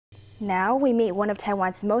Now we meet one of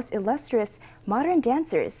Taiwan's most illustrious modern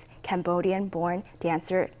dancers. Cambodian-born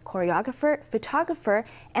dancer, choreographer, photographer,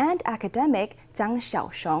 and academic Zhang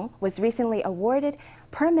Xiao-xiong was recently awarded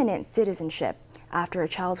permanent citizenship. After a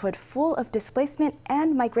childhood full of displacement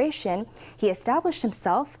and migration, he established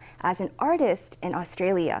himself as an artist in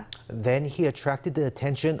Australia. Then he attracted the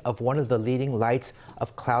attention of one of the leading lights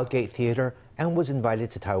of Cloudgate Theatre and was invited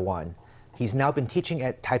to Taiwan. He's now been teaching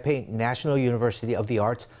at Taipei National University of the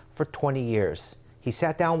Arts for 20 years. He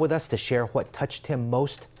sat down with us to share what touched him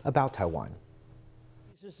most about Taiwan.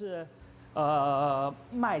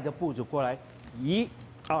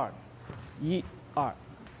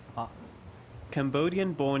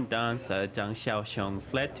 Cambodian-born dancer Zhang Xiao-xiong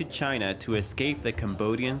fled to China to escape the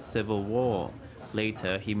Cambodian Civil War.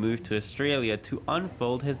 Later, he moved to Australia to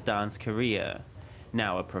unfold his dance career.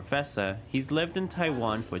 Now a professor, he's lived in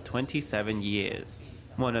Taiwan for 27 years.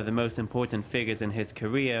 One of the most important figures in his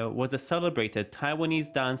career was a celebrated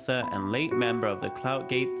Taiwanese dancer and late member of the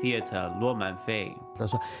Cloudgate Theatre, Man-fei.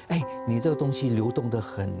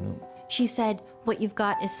 She said, what you've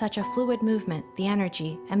got is such a fluid movement, the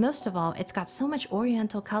energy, and most of all, it's got so much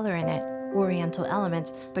oriental color in it, oriental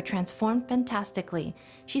elements, but transformed fantastically.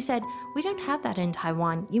 She said, we don't have that in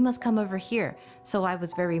Taiwan, you must come over here. So I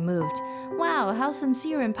was very moved. Wow, how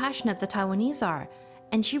sincere and passionate the Taiwanese are.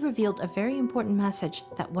 And she revealed a very important message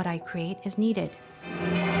that what I create is needed.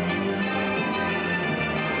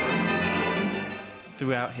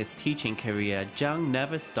 Throughout his teaching career, Zhang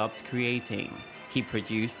never stopped creating. He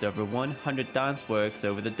produced over 100 dance works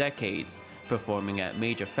over the decades, performing at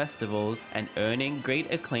major festivals and earning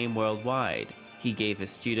great acclaim worldwide. He gave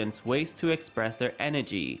his students ways to express their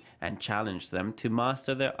energy and challenged them to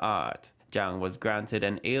master their art. Zhang was granted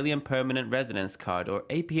an Alien Permanent Residence Card or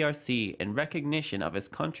APRC in recognition of his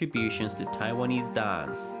contributions to Taiwanese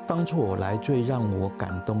dance.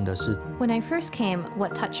 When I first came,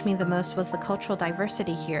 what touched me the most was the cultural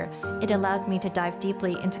diversity here. It allowed me to dive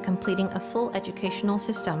deeply into completing a full educational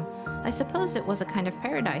system. I suppose it was a kind of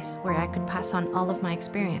paradise where I could pass on all of my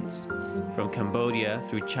experience. From Cambodia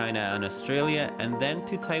through China and Australia and then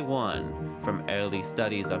to Taiwan. From early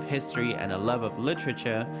studies of history and a love of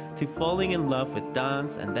literature to falling in love with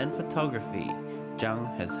dance and then photography,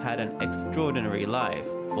 Zhang has had an extraordinary life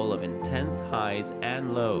full of intense highs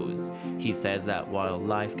and lows. He says that while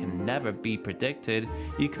life can never be predicted,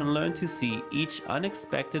 you can learn to see each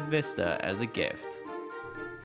unexpected vista as a gift.